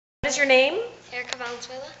is your name? Erica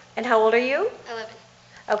Valenzuela. And how old are you? 11.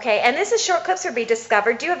 Okay, and this is Short Clips for Be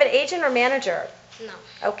Discovered. Do you have an agent or manager? No.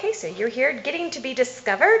 Okay, so you're here getting to be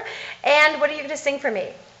discovered. And what are you going to sing for me?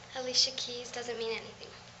 Alicia Keys, Doesn't Mean Anything.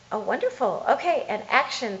 Oh, wonderful. Okay, and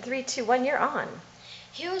action. 3, 2, 1, you're on.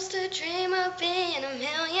 Used to dream of being a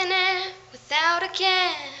millionaire without a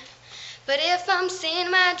care. But if I'm seeing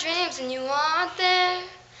my dreams and you aren't there,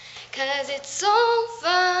 'cause it's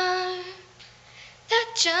over, that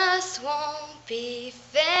just won't be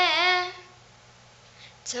fair.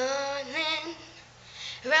 Darling,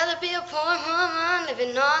 I'd rather be a poor woman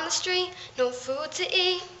living on the street, no food to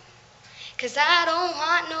eat. 'Cause I don't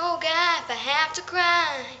want no guy if I have to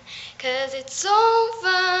cry. 'Cause it's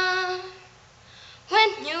over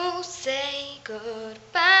when you say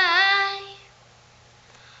goodbye.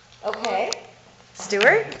 Okay.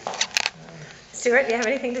 Stuart? Stuart, do you have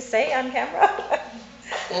anything to say on camera?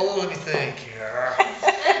 Oh, let me think here.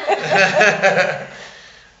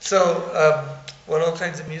 So, what all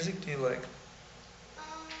kinds of music do you like?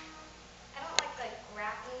 I don't like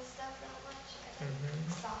rapping stuff that much. I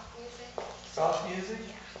like soft music. Soft music?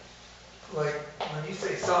 Yeah. Like, when you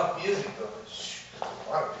say soft music, though, it's a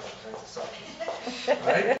lot of different kinds of soft music,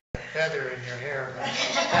 right? Feather in your hair.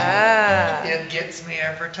 Ah. It gets me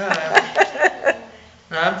every time.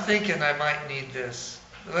 Now, I'm thinking I might need this.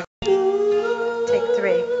 Take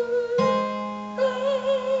 3.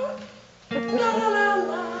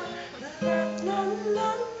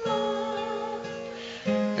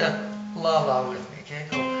 Yeah, la la with me, okay?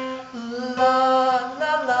 Go la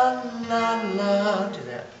la la la la. Do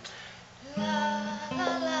that. La la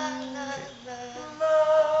la la la la.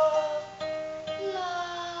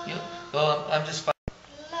 You, well, I'm just fine.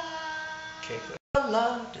 La Okay, good. La la.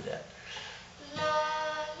 Do that. la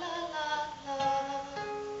la la la.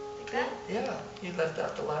 Like that? Yeah, you left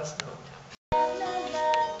out the last note.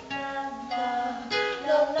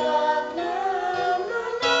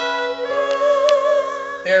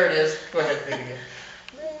 There it is. Go ahead, do it again.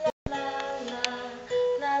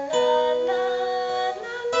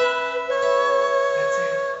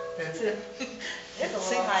 That's it. It's a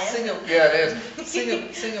little high, Sing isn't it. Yeah, it is.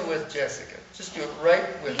 Sing it with Jessica. Just do it right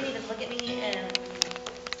You with can her. even look at me and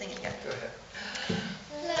sing it together. Go ahead.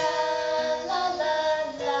 La la la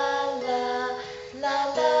la la la la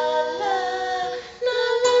la la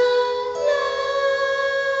la.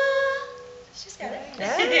 She's got it.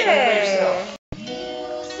 Hey.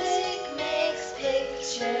 Music makes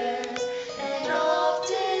pictures and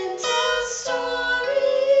often tells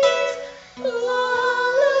stories.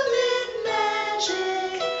 All of it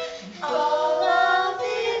magic, all of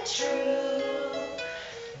it true.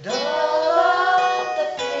 All of the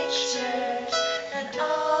pictures and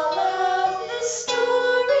all of the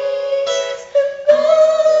stories,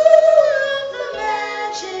 all of the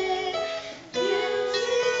magic,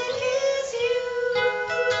 music is you.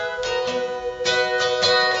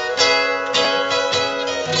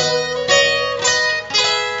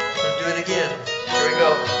 So do it again. Here we go.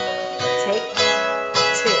 Take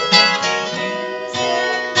 2.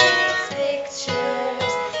 Music makes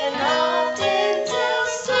pictures and often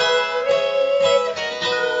tells stories.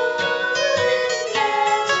 All of it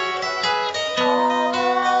magic, all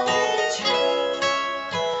of it true.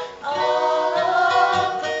 All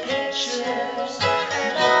of the pictures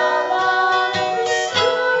and all of the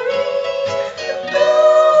stories.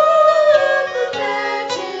 All of the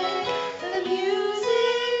magic, the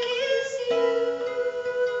music is you.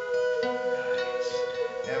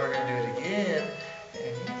 Now we're going to do it again.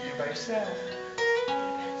 And you can do it by yourself.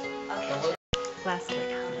 And we'll Last week.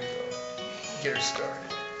 get her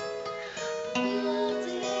started.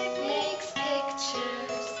 Music makes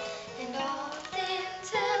pictures and often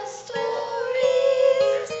tells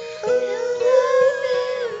stories. All of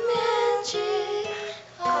it magic,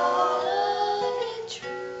 all of it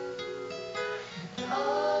true.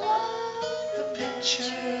 All of the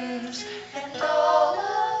pictures and all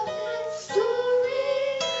of its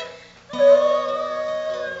stories. All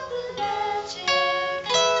of the magic,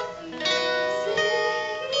 the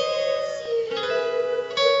music is you.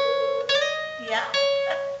 Yeah.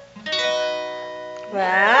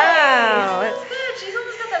 Wow. That's good. She's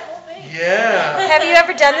almost got that whole thing. Yeah. Have you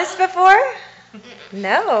ever done this before?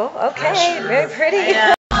 No. Okay. Sure. Very pretty. I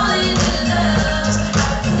know.